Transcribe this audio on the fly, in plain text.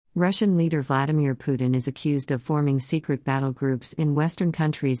Russian leader Vladimir Putin is accused of forming secret battle groups in Western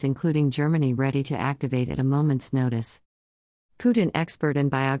countries including Germany ready to activate at a moment's notice. Putin expert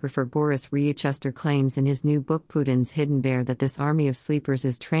and biographer Boris Ryachuster claims in his new book Putin's Hidden Bear that this army of sleepers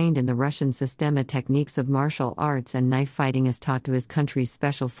is trained in the Russian Systema techniques of martial arts and knife fighting as taught to his country's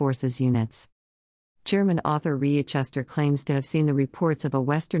special forces units. German author Ryachuster claims to have seen the reports of a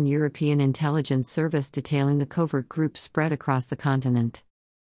Western European intelligence service detailing the covert groups spread across the continent.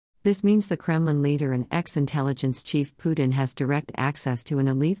 This means the Kremlin leader and ex-intelligence chief Putin has direct access to an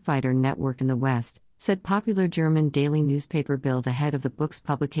elite fighter network in the West, said popular German daily newspaper Bild ahead of the book's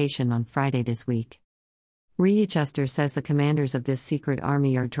publication on Friday this week. Ryachuster says the commanders of this secret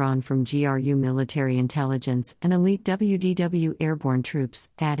army are drawn from GRU military intelligence and elite WDW airborne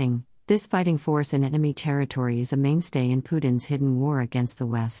troops, adding, "This fighting force in enemy territory is a mainstay in Putin's hidden war against the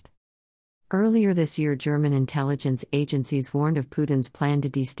West." Earlier this year, German intelligence agencies warned of Putin's plan to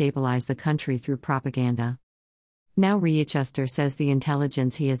destabilize the country through propaganda. Now Ryachuster says the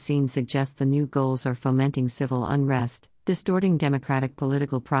intelligence he has seen suggests the new goals are fomenting civil unrest, distorting democratic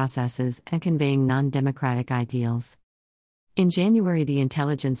political processes, and conveying non-democratic ideals. In January, the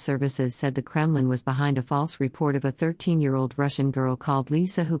intelligence services said the Kremlin was behind a false report of a 13-year-old Russian girl called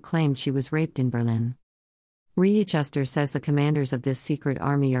Lisa who claimed she was raped in Berlin. Ryachuster says the commanders of this secret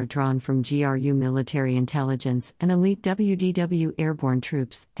army are drawn from GRU military intelligence and elite WDW airborne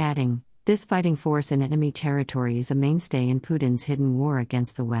troops, adding, "This fighting force in enemy territory is a mainstay in Putin's hidden war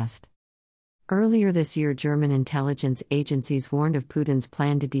against the West." Earlier this year, German intelligence agencies warned of Putin's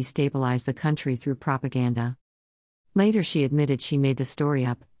plan to destabilize the country through propaganda. Later, she admitted she made the story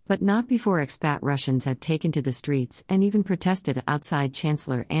up, but not before expat Russians had taken to the streets and even protested outside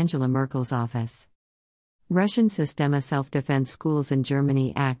Chancellor Angela Merkel's office. Russian Systema self-defense schools in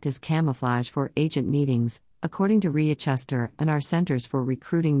Germany act as camouflage for agent meetings, according to Ryachuster, and are centers for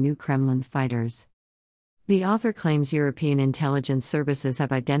recruiting new Kremlin fighters. The author claims European intelligence services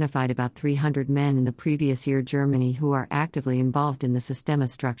have identified about 300 men in the previous year Germany who are actively involved in the Systema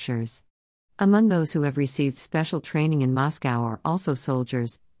structures. Among those who have received special training in Moscow are also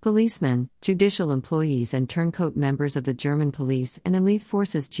soldiers, policemen, judicial employees and turncoat members of the German police and elite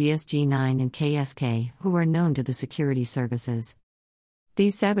forces GSG-9 and KSK, who are known to the security services.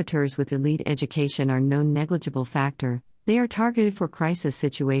 These saboteurs with elite education are no negligible factor. They are targeted for crisis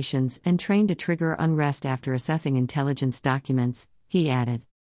situations and trained to trigger unrest after assessing intelligence documents, he added.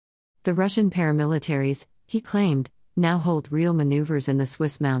 The Russian paramilitaries, he claimed, now hold real maneuvers in the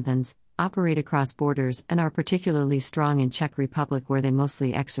Swiss mountains, operate across borders and are particularly strong in Czech Republic where they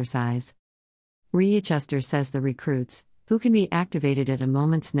mostly exercise. Ryachuster says the recruits, who can be activated at a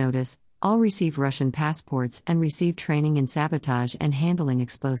moment's notice, all receive Russian passports and receive training in sabotage and handling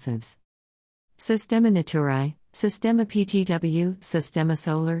explosives. Systema Naturae, Systema PTW, Systema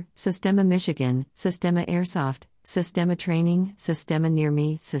Solar, Systema Michigan, Systema Airsoft, Systema Training, Systema Near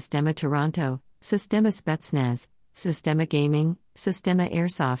Me, Systema Toronto, Systema Spetsnaz, Systema Gaming, Systema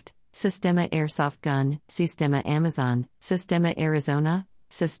Airsoft, Systema Airsoft Gun, Systema Amazon, Systema Arizona,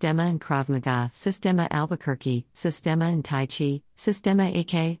 Systema and Krav Maga, Systema Albuquerque, Systema and Tai Chi, Systema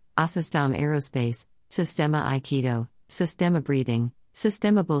AK, Asystem Aerospace, Systema Aikido, Systema Breathing,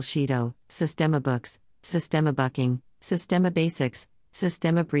 Systema Bullshido, Systema Books, Systema Bucking, Systema Basics,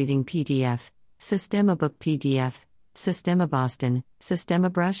 Systema Breathing PDF, Systema Book PDF, Systema Boston, Systema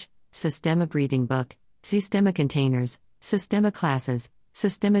Brush, Systema Breathing Book, Systema Containers, Systema Classes,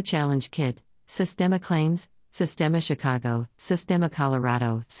 Systema Challenge Kit, Systema Claims, Systema Chicago, Systema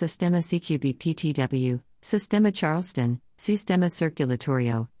Colorado, Systema CQB PTW, Systema Charleston, Systema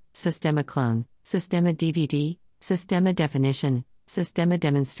Circulatorio, Systema Clone, Systema DVD, Systema Definition, Systema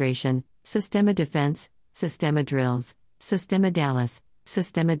Demonstration, Systema Defense, Systema Drills, Systema Dallas,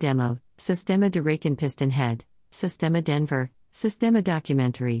 Systema Demo, Systema Duraken Piston Head, Systema Denver, Systema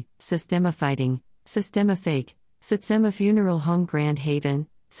Documentary, Systema Fighting, Systema Fake, Systema Funeral Home Grand Haven,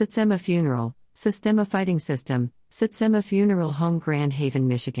 Systema Funeral, Systema Fighting System, Systema Funeral Home Grand Haven,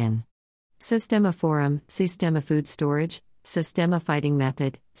 Michigan. Systema Forum, Systema Food Storage, Systema Fighting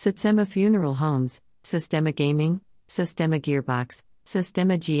Method, Systema Funeral Homes, Systema Gaming, Systema Gearbox,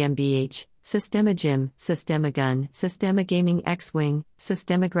 Systema GmbH, Systema Gym, Systema Gun, Systema Gaming X-Wing,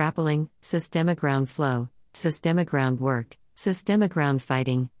 Systema Grappling, Systema Ground Flow, Systema Ground Work, Systema Ground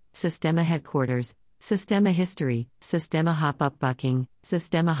Fighting, Systema Headquarters, Systema History, Systema Hop-Up Bucking,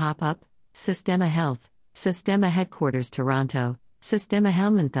 Systema Hop-Up, Systema Health, Systema Headquarters Toronto, Systema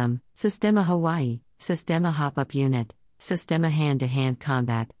Helmenthum, Systema Hawaii, Systema Hop-Up Unit, Systema Hand-to-Hand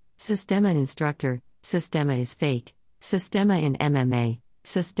Combat, Systema Instructor, Systema is Fake, Systema in MMA,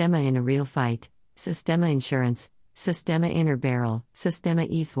 Systema in a Real Fight, Systema Insurance, Systema Inner Barrel, Systema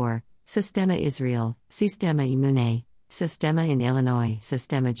Izvor, Systema Israel, Systema Imune, Systema in Illinois,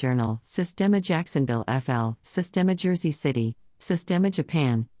 Systema Journal, Systema Jacksonville FL, Systema Jersey City, Systema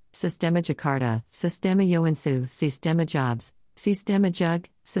Japan, Systema Jakarta, Systema Yoansu, Systema Jobs, Systema Jug,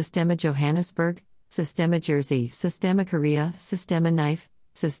 Systema Johannesburg, Systema Jersey, Systema Korea, Systema Knife,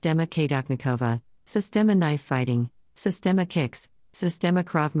 Systema Kadoknikova, Systema Knife Fighting, Systema Kicks, Systema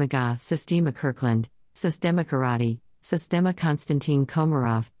Krav Maga, Systema Kirkland, Systema Karate, Systema Konstantin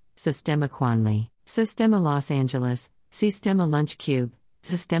Komarov, Systema Kwanli, Systema Los Angeles, Systema Lunch Cube,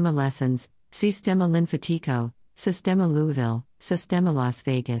 Systema Lessons, Systema Linfatico, Systema Louisville, Systema Las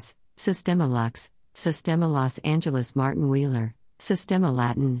Vegas, Systema Lux, Systema Los Angeles Martin Wheeler, Systema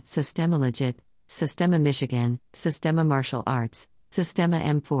Latin, Systema Legit, Systema Michigan, Systema Martial Arts, Systema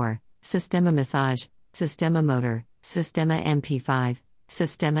M4, Systema Massage, Systema Motor, Systema MP5,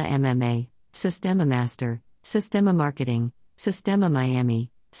 Systema MMA, Systema Master, Systema Marketing, Systema Miami,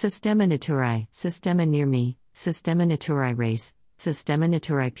 Systema Naturai, Systema Near Me, Systema Naturai Race, Systema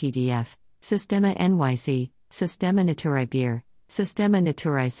Naturai PDF, Systema NYC, Systema Naturai Beer, Systema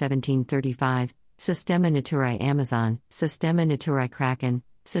Naturai 1735, Systema Naturai Amazon, Systema Naturai Kraken,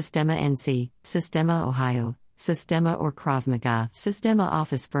 Systema NC, Systema Ohio, Systema or Krav Maga, Systema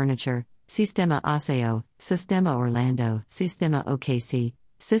Office Furniture, Systema Aseo, Systema Orlando, Systema OKC,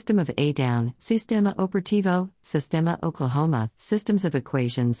 System of A Down, Sistema Operativo, Systema Oklahoma, Systems of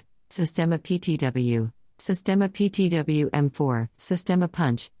Equations, Systema PTW, Systema PTW M4, Systema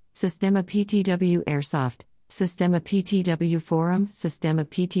Punch, Systema PTW Airsoft, Systema PTW Forum, Systema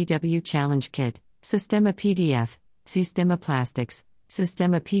PTW Challenge Kit, Systema PDF, Systema Plastics,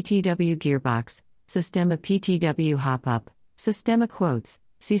 Systema PTW Gearbox, Systema PTW Hop Up, Systema Quotes,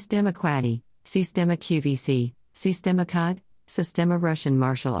 Systema Quaddy, Systema QVC, Systema COD, Systema Russian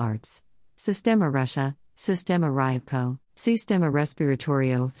Martial Arts, Systema Russia, Systema Ryabko, Systema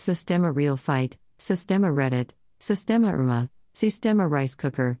Respiratorio, Systema Real Fight, Systema Reddit, Systema Irma, Systema Rice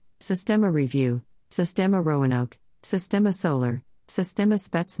Cooker, Systema Review, Systema Roanoke, Systema Solar, Systema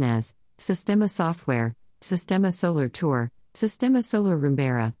Spetsnaz, Systema Software, Systema Solar Tour, Systema Solar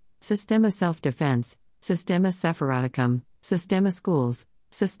Rumbera, Systema Self-Defense, Systema Separaticum, Systema Schools,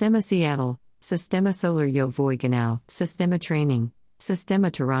 Systema Seattle, Systema Solar Yo Voiganau, Systema Training, Systema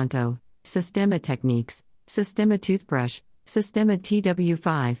Toronto, Systema Techniques, Systema Toothbrush, Systema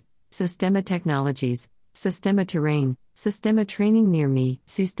TW5, Systema Technologies, Systema Terrain, Systema Training Near Me,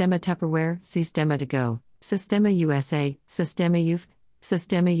 Systema Tupperware, Systema To Go, Systema USA, Systema UF,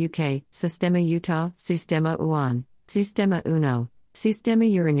 Systema UK, Systema Utah, Systema UAN, Sistema Uno, Sistema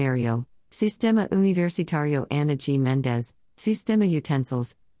Urinario, Sistema Universitario Ana G. Mendez, Sistema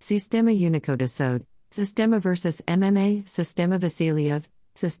Utensils, Sistema Unico de Sode, Sistema vs. MMA, Sistema Vasiliev,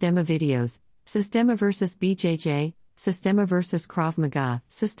 Sistema Videos, Sistema vs. BJJ, Sistema vs. Krav Maga,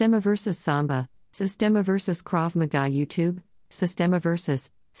 Sistema vs. Samba, Sistema vs. Krav Maga YouTube, Sistema vs.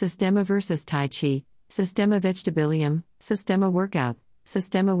 Tai Chi, Sistema Vegetabilium, Sistema Workout,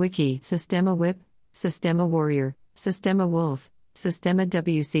 Sistema Wiki, Sistema Whip, Sistema Warrior, Systema Wolf, Systema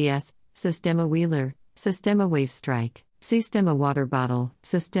WCS, Systema Wheeler, Systema Wave Strike, Systema Water Bottle,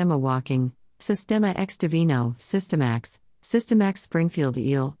 Systema Walking, Systema X Divino, Systemax, Systemax Springfield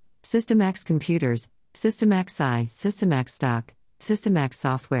Eel, Systemax Computers, Systemax Sci, Systemax Stock, Systemax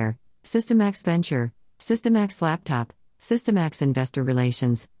Software, Systemax Venture, Systemax Laptop, Systemax Investor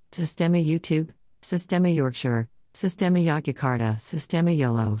Relations, Systema YouTube, Systema Yorkshire, Systema Yogyakarta, Systema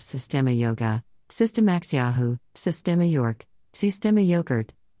YOLO, Systema Yoga, Systemax Yahoo, Systema York, Systema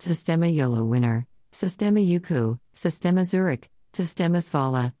Yogurt, Systema YOLO Winner, Systema Yuku, Systema Zurich, Systema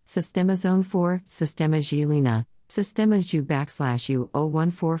Svala, Systema Zone 4, Systema Gilina, Systema Ju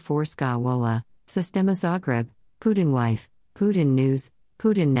 /U0144 Ska Wola, Systema Zagreb, Putin Wife, Putin News,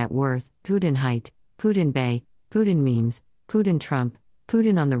 Putin Net Worth, Putin Height, Putin Bay, Putin Memes, Putin Trump,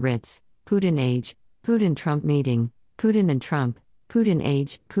 Putin on the Ritz, Putin Age, Putin Trump Meeting, Putin and Trump, Putin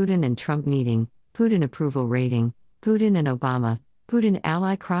Age, Putin and Trump Meeting, Putin Approval Rating, Putin and Obama, Putin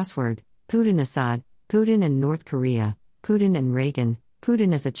Ally Crossword, Putin Assad, Putin and North Korea, Putin and Reagan,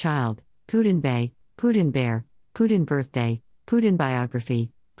 Putin as a Child, Putin Bay, Putin Bear, Putin Birthday, Putin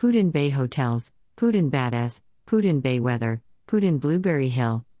Biography, Putin Bay Hotels, Putin Badass, Putin Bay Weather, Putin Blueberry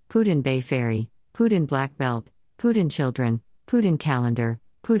Hill, Putin Bay Ferry, Putin Black Belt, Putin Children, Putin Calendar,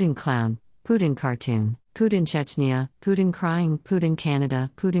 Putin Clown, Putin Cartoon, Putin Chechnya, Putin Crying, Putin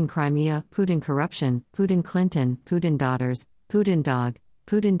Canada, Putin Crimea, Putin Corruption, Putin Clinton, Putin Daughters, Putin Dog,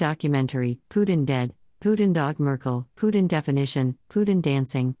 Putin Documentary, Putin Dead, Putin Dog Merkel, Putin Definition, Putin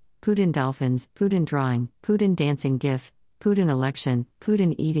Dancing, Putin Dolphins, Putin Drawing, Putin Dancing GIF, Putin Election,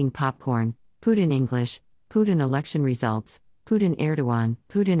 Putin Eating Popcorn, Putin English, Putin election results, Putin Erdogan,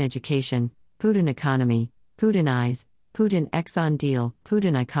 Putin education, Putin economy, Putin eyes, Putin Exxon deal,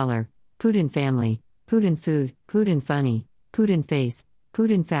 Putin eye color, Putin family, Putin food, Putin funny, Putin face,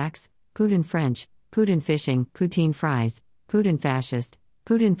 Putin facts, Putin French, Putin fishing, Poutine fries, Putin fascist,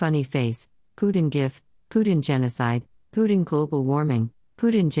 Putin funny face, Putin gif, Putin genocide, Putin global warming,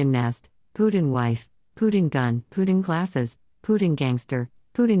 Putin gymnast, Putin wife, Putin gun, Putin glasses, Putin gangster,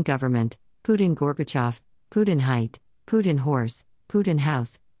 Putin government, Putin Gorbachev, Putin height, Putin horse, Putin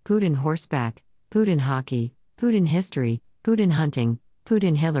house, Putin horseback, Putin hockey, Putin history, Putin hunting,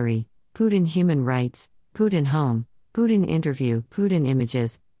 Putin Hillary, Putin human rights, Putin home, Putin interview, Putin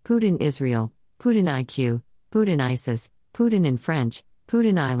images, Putin Israel, Putin IQ, Putin ISIS, Putin in French,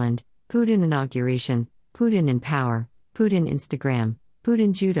 Putin island, Putin inauguration, Putin in power, Putin Instagram,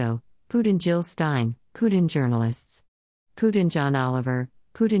 Putin judo, Putin Jill Stein, Putin journalists, Putin John Oliver,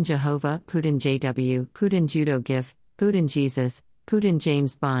 Putin Jehovah, Putin JW, Putin judo gif, Putin Jesus, Putin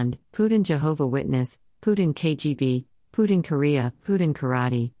James Bond, Putin Jehovah Witness, Putin KGB, Putin Korea, Putin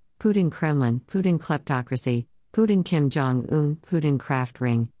karate, Putin Kremlin, Putin kleptocracy, Putin Kim Jong-un, Putin craft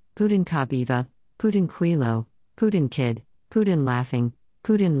ring, Putin Kabiva, Putin Quilo, Putin kid, Putin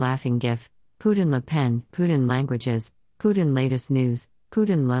laughing gif, Putin Le Pen, Putin languages, Putin latest news,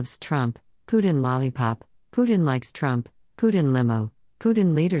 Putin loves Trump, Putin lollipop, Putin likes Trump, Putin limo,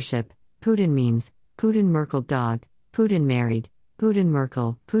 Putin leadership, Putin memes, Putin Merkel dog, Putin married, Putin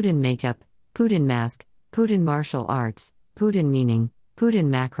Merkel, Putin makeup, Putin mask, Putin martial arts, Putin meaning, Putin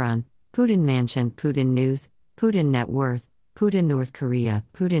Macron, Putin mansion, Putin news, Putin net worth, Putin North Korea,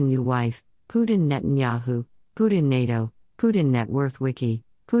 Putin new wife, Putin Netanyahu, Putin NATO, Putin net worth wiki,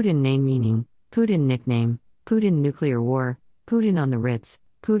 Putin name meaning, Putin nickname, Putin nuclear war, Putin on the Ritz,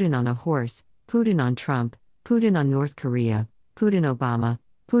 Putin on a horse, Putin on Trump, Putin on North Korea, Putin Obama,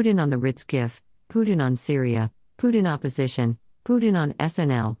 Putin on the Ritz gif, Putin on Syria, Putin opposition, Putin on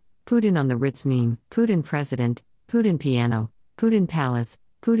SNL, Putin on the Ritz meme, Putin president, Putin piano, Putin palace,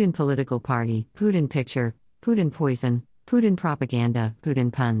 Putin political party, Putin picture, Putin poison, Putin propaganda,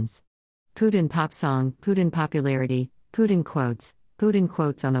 Putin puns. Putin pop song, Putin popularity, Putin quotes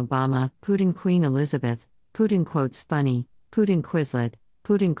on Obama, Putin Queen Elizabeth, Putin quotes funny, Putin Quizlet,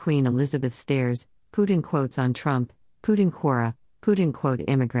 Putin Queen Elizabeth stares, Putin quotes on Trump, Putin Quora, Putin quote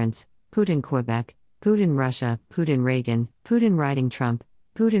immigrants, Putin Quebec, Putin Russia, Putin Reagan, Putin riding Trump,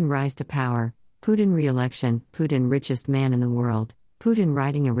 Putin rise to power, Putin re-election, Putin richest man in the world, Putin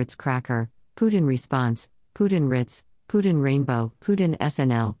riding a Ritz cracker, Putin response, Putin Ritz, Putin rainbow, Putin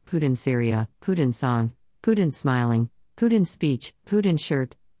SNL, Putin Syria, Putin song, Putin smiling, Putin speech, Putin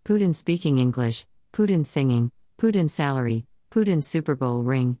shirt, Putin speaking English, Putin singing, Putin salary, Putin Super Bowl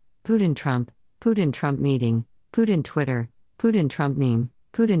ring, Putin Trump meeting, Putin Twitter, Putin Trump meme,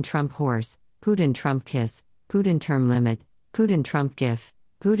 Putin Trump horse, Putin Trump kiss, Putin term limit, Putin Trump gif,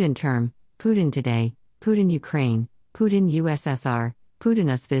 Putin term, Putin today, Putin Ukraine, Putin USSR, Putin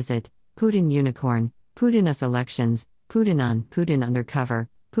us visit, Putin unicorn, Putin us elections, Putin on, Putin undercover,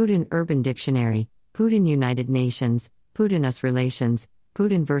 Putin urban dictionary, Putin United Nations, Putin us relations,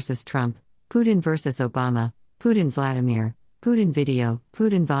 Putin versus Trump, Putin versus Obama, Putin Vladimir, Putin video,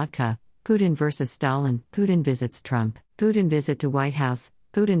 Putin vodka, Putin versus Stalin, Putin visits Trump, Putin visit to White House,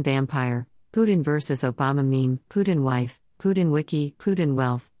 Putin vampire, Putin versus Obama meme, Putin wife, Putin wiki, Putin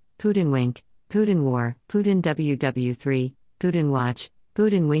wealth, Putin wink, Putin war, Putin WW3, Putin watch,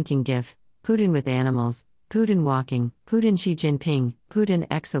 Putin winking gif, Putin with animals, Putin walking, Putin Xi Jinping, Putin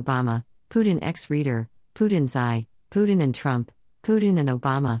ex Obama, Putin ex reader, Putin's eye, Putin and Trump, Putin and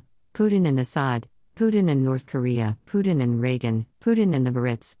Obama, Putin and Assad, Putin and North Korea, Putin and Reagan, Putin and the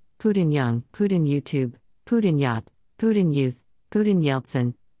Ritz, Putin young, Putin YouTube, Putin yacht, Putin youth, Putin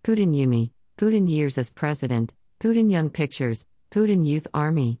Yeltsin, Putin Yumi, Putin years as president, Putin young pictures, Putin youth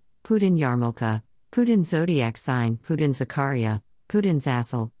army, Putin Yarmulka, Putin zodiac sign, Putin Zakaria, Putin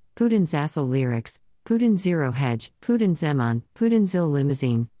Zassel lyrics, Putin zero hedge, Putin Zeman, Putin Zil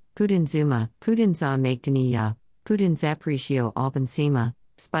limousine, Putin Zuma, Putin za Magdaniya, Putin Zapricio Albansima,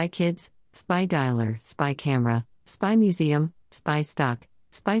 Spy Kids, Spy Dialer, Spy Camera, Spy Museum, Spy Stock,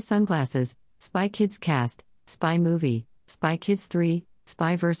 Spy Sunglasses, Spy Kids Cast, Spy Movie, Spy Kids 3,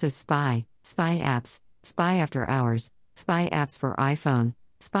 Spy vs. Spy, Spy Apps, Spy After Hours, Spy Apps for iPhone,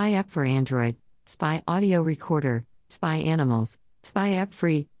 Spy App for Android, Spy Audio Recorder, Spy Animals, Spy App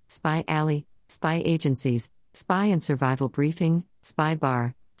Free, Spy Alley, Spy Agencies, Spy and Survival Briefing, Spy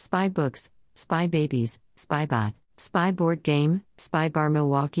Bar, Spy Books, Spy Babies, Spy Bot, Spy Board Game, Spy Bar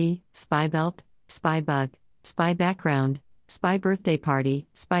Milwaukee, Spy Belt, Spy Bug, Spy Background, Spy Birthday Party,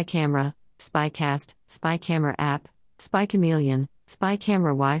 Spy Camera, Spy Cast, Spy Camera App, Spy Chameleon, Spy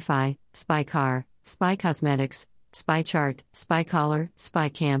Camera Wi-Fi, Spy Car, Spy Cosmetics, Spy Chart, Spy Collar, Spy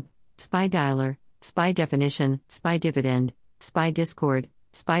Camp, Spy Dialer, Spy Definition, Spy Dividend, Spy Discord,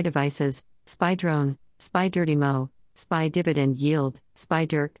 Spy Devices, Spy Drone, Spy Dirty Mo, Spy Dividend Yield, Spy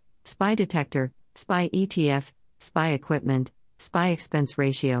Dirk, Spy Detector, Spy ETF, Spy Equipment, Spy Expense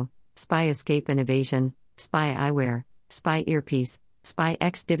Ratio, Spy Escape and Evasion, Spy Eyewear, Spy Earpiece, Spy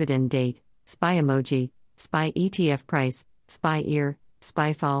X Dividend Date, Spy Emoji, Spy ETF Price, Spy Ear,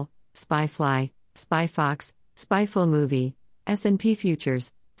 Spy Fall, Spy Fly, Spy Fox, Spy Full Movie, S&P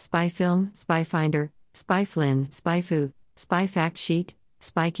Futures, Spy Film, Spy Finder, Spy Flynn, Spy Fu, Spy Fact Sheet,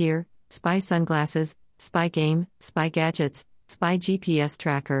 Spy Gear, Spy Sunglasses, Spy Game, Spy Gadgets, Spy GPS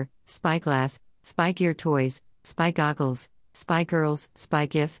Tracker, Spy Glass, Spy Gear Toys, Spy Goggles, Spy Girls, Spy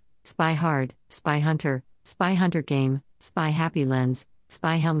GIF, Spy Hard, Spy Hunter Game, Spy Happy Lens,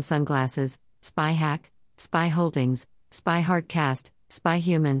 Spy Helm Sunglasses, Spy Hack, Spy Holdings, Spy Hardcast, Spy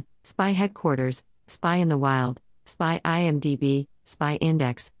Human, Spy Headquarters, Spy in the Wild, Spy IMDb, Spy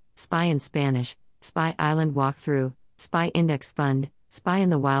Index, Spy in Spanish, Spy Island Walkthrough, Spy Index Fund, Spy in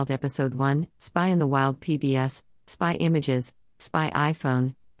the Wild Episode 1, Spy in the Wild PBS, Spy Images, Spy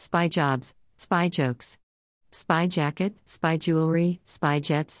iPhone, Spy Jobs, Spy Jokes, Spy Jacket, Spy Jewelry, Spy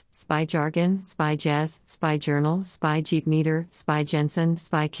Jets, Spy Jargon, Spy Jazz, Spy Journal, Spy Jeep Meter, Spy Jensen,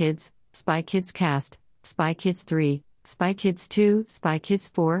 Spy Kids Cast, Spy Kids 3, Spy Kids 2, Spy Kids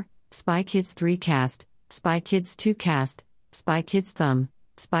 4, Spy Kids 3 Cast, Spy Kids 2 Cast, Spy Kids Thumb,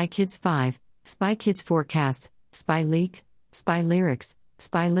 Spy Kids 5, Spy Kids 4 Cast, Spy Leak, Spy Lyrics,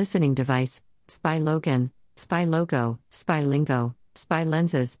 Spy Listening Device, Spy Logan, Spy Logo, Spy Lingo, Spy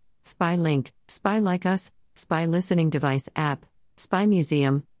Lenses, Spy Link, Spy Like Us, Spy Listening Device App, Spy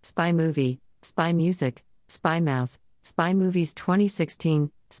Museum, Spy Movie, Spy Music, Spy Mouse, Spy Movies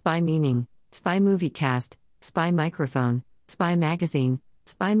 2016, Spy Meaning, Spy Movie Cast, Spy Microphone, Spy Magazine,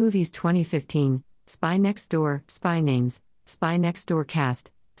 Spy Movies 2015, Spy Next Door, Spy Names, Spy Next Door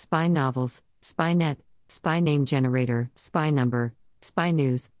Cast, Spy Novels, Spy Net, Spy Name Generator, Spy Number, Spy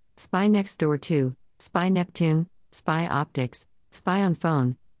News, Spy Next Door 2, Spy Neptune, Spy Optics, Spy on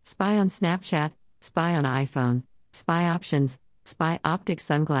Phone, Spy on Snapchat, Spy on iPhone, Spy Options, Spy Optic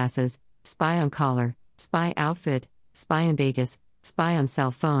Sunglasses, Spy on Collar, Spy Outfit, Spy in Vegas, Spy on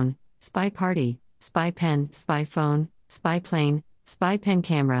Cell Phone, Spy Party, Spy Pen, Spy Phone, Spy Plane, Spy Pen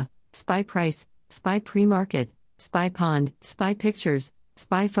Camera, Spy Price, Spy Pre-Market, Spy Pond, Spy Pictures,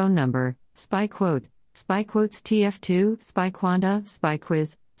 Spy Phone Number, Spy Quote, Spy Quotes TF2, Spy Quanda, Spy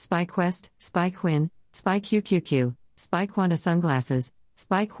Quiz, Spy Quest, Spy Quinn, Spy QQQ, Spy Quanda Sunglasses,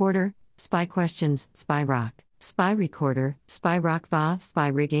 Spy Quarter, Spy Questions, Spy Rock, Spy Recorder, Spy Rock Va, Spy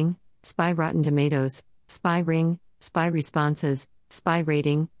Rigging, Spy Rotten Tomatoes, Spy Ring, Spy Responses, Spy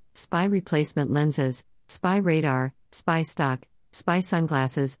Rating, Spy Replacement Lenses, Spy Radar, Spy Stock, Spy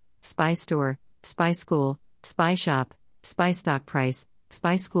Sunglasses, Spy Store, Spy School, Spy Shop, Spy Stock Price,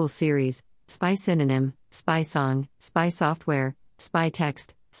 Spy School Series, Spy Synonym, Spy Song, Spy Software, Spy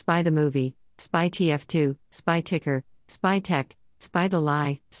Text, Spy the Movie, Spy TF2, Spy Ticker, Spy Tech, Spy the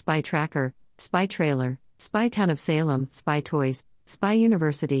Lie, Spy Tracker, Spy Trailer, Spy Town of Salem, Spy Toys, Spy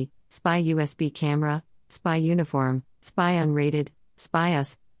University, Spy USB Camera, Spy Uniform, Spy Unrated, Spy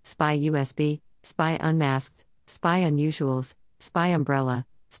Us, Spy USB, Spy Unmasked, Spy Unusuals, Spy Umbrella,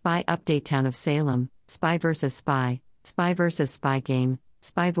 Spy Update Town of Salem, Spy vs. Spy, Spy vs. Spy Game,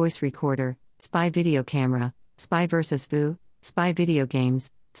 Spy Voice Recorder, Spy Video Camera, Spy vs. Vu, Spy Video Games,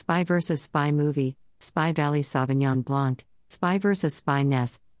 Spy vs. Spy Movie, Spy Valley Sauvignon Blanc, Spy vs. Spy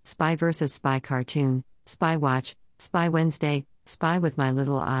Ness, Spy vs. Spy Cartoon, Spy Watch, Spy Wednesday, Spy with My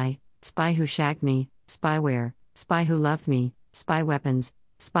Little Eye, Spy Who Shagged Me, Spyware, Spy Who Loved Me, Spy Weapons,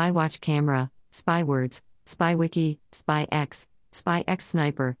 Spy Watch Camera, Spy Words, Spy Wiki, Spy X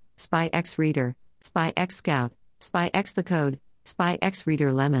Sniper, Spy X Reader, Spy X Scout, Spy X The Code, Spy X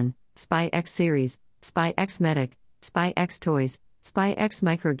Reader Lemon, Spy X Series, Spy X Medic, Spy X Toys, Spy X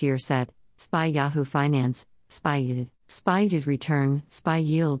Micro Gear Set, Spy Yahoo Finance, Spy YID Return, Spy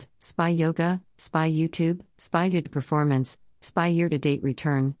Yield, Spy Yoga, Spy YouTube, Spy YID Performance, Spy Year-to-Date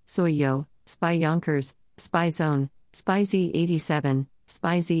Return, Soyo, Spy Yonkers, Spy Zone, Spy Z87,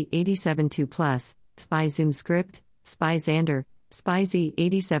 Spy Z87 2 Plus, Spy Zoom Script, Spy Xander, Spy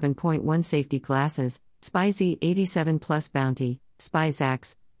Z87.1 Safety Glasses, Spy Z87 Plus Bounty, Spy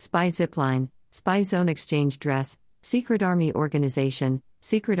Zax, Spy Zipline, Spy Zone Exchange Dress, Secret Army Organization,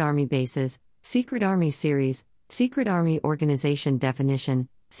 Secret Army Bases, Secret Army Series, Secret Army Organization Definition,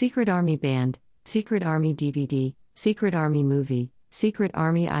 Secret Army Band, Secret Army DVD, Secret Army Movie, Secret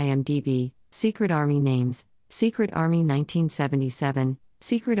Army IMDb, Secret Army Names, Secret Army 1977,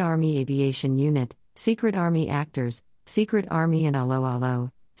 Secret Army Aviation Unit, Secret Army Actors, Secret Army and Allo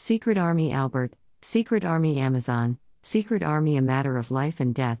Allo, Secret Army Albert, Secret Army Amazon, Secret Army A Matter of Life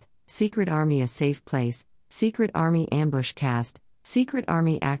and Death, Secret Army A Safe Place, Secret Army Ambush Cast, Secret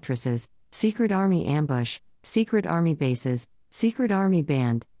Army Actresses, Secret Army Ambush, Secret Army Bases, Secret Army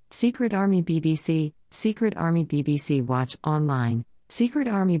Band, Secret Army BBC, Secret Army BBC Watch Online, Secret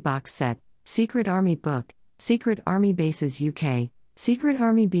Army Box Set, Secret Army Book, Secret Army Bases UK, Secret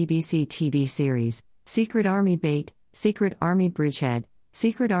Army BBC TV Series, Secret Army Bait, Secret Army Bridgehead,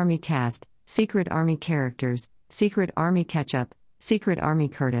 Secret Army Cast, Secret Army Characters, Secret Army Ketchup, Secret Army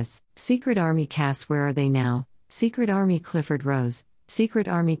Curtis, Secret Army Cast Where Are They Now, Secret Army Clifford Rose, Secret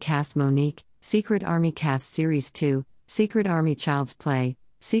Army Cast Monique, Secret Army Cast Series 2, Secret Army Child's Play,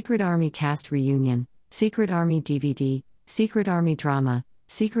 Secret Army Cast Reunion, Secret Army DVD, Secret Army Drama,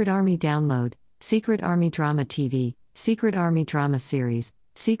 Secret Army Download, Secret Army Drama TV, Secret Army Drama Series,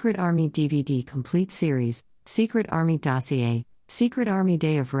 Secret Army DVD Complete Series, Secret Army Dossier, Secret Army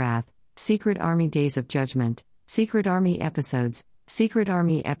Day of Wrath, Secret Army Days of Judgment, Secret Army Episodes, Secret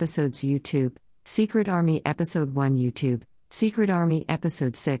Army Episodes YouTube, Secret Army Episode 1 YouTube, Secret Army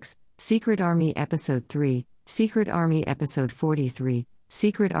Episode 6, Secret Army Episode 3, Secret Army Episode 43,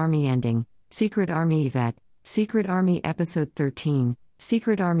 Secret Army Ending, Secret Army Yvette, Secret Army Episode 13,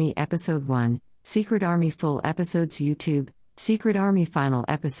 Secret Army Episode 1, Secret Army Full Episodes YouTube, Secret Army Final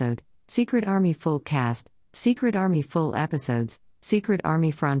Episode, Secret Army Full Cast, Secret Army Full Episodes, Secret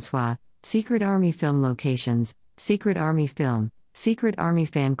Army Francois, Secret Army Film Locations, Secret Army Film, Secret Army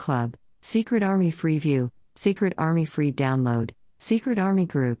Fan Club, Secret Army Freeview, Secret Army Free Download, Secret Army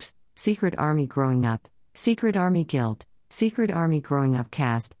Groups, Secret Army Growing Up, Secret Army Guild, Secret Army Growing Up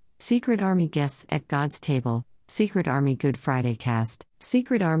Cast, Secret Army Guests at God's Table, Secret Army Good Friday Cast,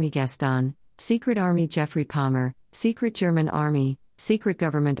 Secret Army Gaston, Secret Army Jeffrey Palmer, Secret German Army, Secret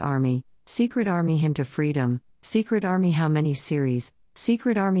Government Army, Secret Army Hymn to Freedom, Secret Army How Many Series,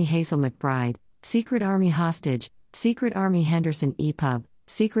 Secret Army Hazel McBride, Secret Army Hostage, Secret Army Henderson EPUB,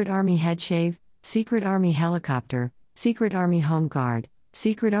 Secret Army Headshave, Secret Army Helicopter, Secret Army Home Guard,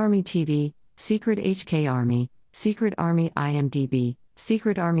 Secret Army TV, Secret HK Army, Secret Army IMDb,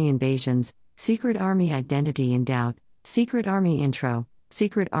 Secret Army Invasions, Secret Army Identity in Doubt, Secret Army Intro,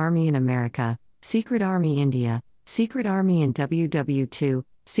 Secret Army in America, Secret Army India, Secret Army in WW2,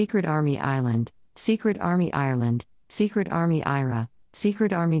 Secret Army Island, Secret Army Ireland, Secret Army Ira,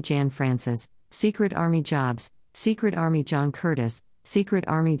 Secret Army Jan Francis, Secret Army Jobs, Secret Army John Curtis, Secret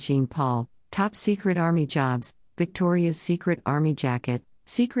Army Jean Paul, Top Secret Army Jobs, Victoria's Secret Army Jacket,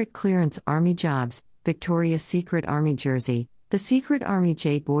 Secret Clearance Army Jobs, Victoria's Secret Army Jersey, The Secret Army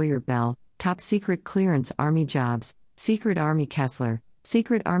J. Boyer Bell, Top Secret Clearance Army Jobs, Secret Army Kessler,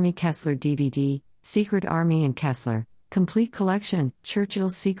 Secret Army Kessler DVD, Secret Army and Kessler, Complete Collection,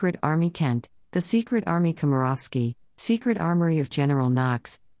 Churchill's Secret Army Kent, The Secret Army Komorowski, Secret Armory of General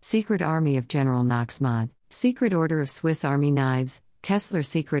Knox, Secret Army of General Knox Mod, Secret Order of Swiss Army Knives, Kessler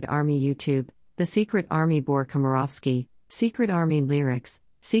Secret Army YouTube, The Secret Army Bor Komorowski, Secret Army Lyrics,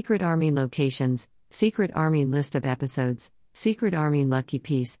 Secret Army Locations, Secret Army List of Episodes, Secret Army Lucky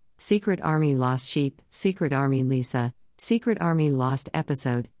Piece, Secret Army Lost Sheep, Secret Army Lisa, Secret Army Lost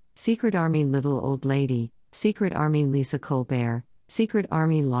Episode, Secret Army Little Old Lady, Secret Army Lisa Colbert, Secret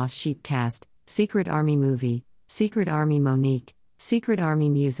Army Lost Sheep Cast, Secret Army Movie, Secret Army Monique, Secret Army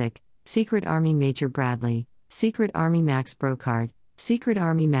Music, Secret Army Major Bradley, Secret Army Max Brocard, Secret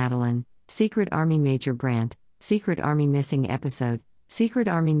Army Madeline, Secret Army Major Brandt, Secret Army Missing Episode, Secret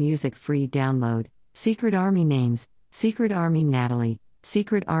Army Music Free Download, Secret Army Names, Secret Army Natalie,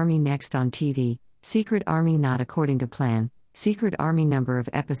 Secret Army Next on TV, Secret Army Not According to Plan, Secret Army Number of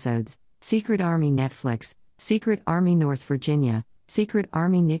Episodes, Secret Army Netflix, Secret Army North Virginia, Secret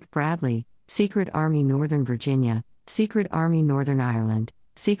Army Nick Bradley, Secret Army Northern Virginia, Secret Army Northern Ireland,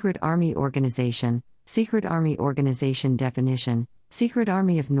 Secret Army Organization, Secret Army Organization Definition, Secret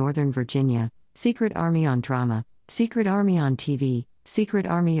Army of Northern Virginia, Secret Army on Drama, Secret Army on TV, Secret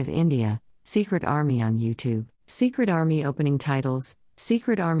Army of India, Secret Army on YouTube, Secret Army Opening Titles,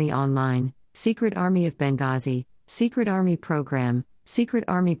 Secret Army Online, Secret Army of Benghazi, Secret Army Program, Secret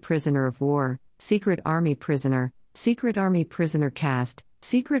Army Prisoner of War, Secret Army Prisoner, Secret Army Prisoner Cast,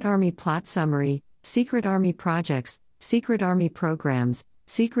 Secret Army Plot Summary, Secret Army Projects, Secret Army Programs,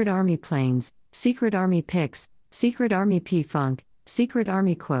 Secret Army Planes, Secret Army Picks, Secret Army P-Funk, Secret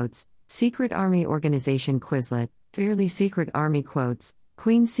Army Quotes, Secret Army Organization Quizlet, Fairly Secret Army Quotes,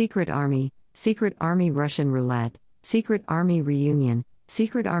 Queen Secret Army, Secret Army Russian Roulette, Secret Army Reunion,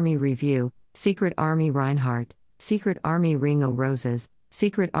 Secret Army Review, Secret Army Reinhardt, Secret Army Ring o' Roses,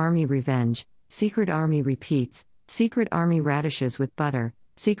 Secret Army Revenge, Secret Army Repeats, Secret Army Radishes with Butter,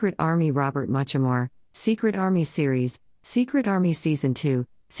 Secret Army Robert Muchamore, Secret Army Series, Secret Army Season 2,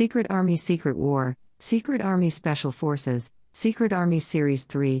 Secret Army Secret War, Secret Army Special Forces, Secret Army Series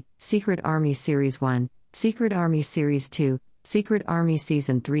 3, Secret Army Series 1, Secret Army Series 2, Secret Army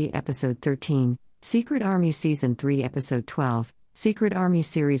Season 3 Episode 13, Secret Army Season 3 Episode 12, Secret Army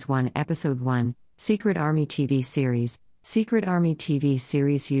Series 1 Episode 1, Secret Army TV Series, Secret Army TV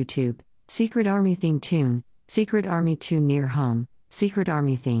Series YouTube, Secret Army Theme Tune, Secret Army 2 Near Home, Secret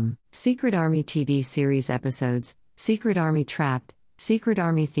Army Theme, Secret Army TV Series Episodes, Secret Army Trapped, Secret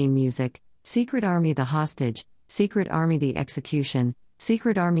Army Theme Music, Secret Army The Hostage, Secret Army The Execution,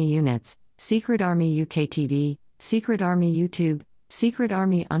 Secret Army Units, Secret Army UK TV, Secret Army YouTube, Secret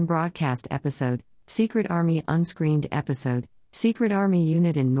Army Unbroadcast Episode, Secret Army Unscreened Episode, Secret Army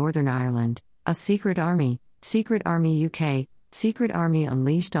Unit in Northern Ireland, A Secret Army, Secret Army UK, Secret Army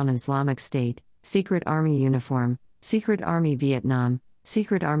Unleashed on Islamic State, Secret Army Uniform, Secret Army Vietnam,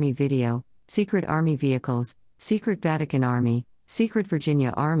 Secret Army Video, Secret Army Vehicles, Secret Vatican Army, Secret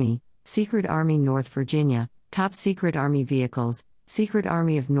Virginia Army, Secret Army North Virginia, Top Secret Army Vehicles, Secret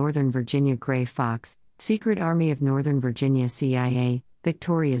Army of Northern Virginia Gray Fox, Secret Army of Northern Virginia CIA,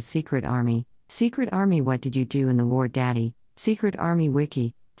 Victoria's Secret Army, Secret Army What Did You Do in the War Daddy, Secret Army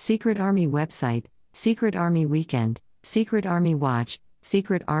Wiki, Secret Army Website, Secret Army Weekend, Secret Army Watch,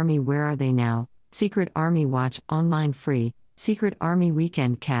 Secret Army Where Are They Now, Secret Army Watch Online Free, Secret Army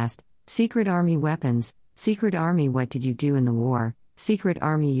Weekend Cast, Secret Army Weapons, Secret Army What Did You Do in the War, Secret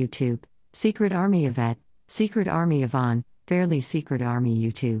Army YouTube, Secret Army Yvette, Secret Army Yvonne, Fairly Secret Army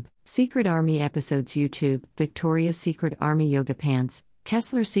YouTube, Secret Army Episodes YouTube, Victoria's Secret Army Yoga Pants,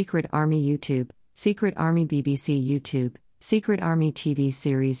 Kessler Secret Army YouTube, Secret Army BBC YouTube, Secret Army TV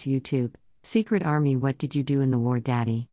Series YouTube, Secret Army What Did You Do in the War Daddy.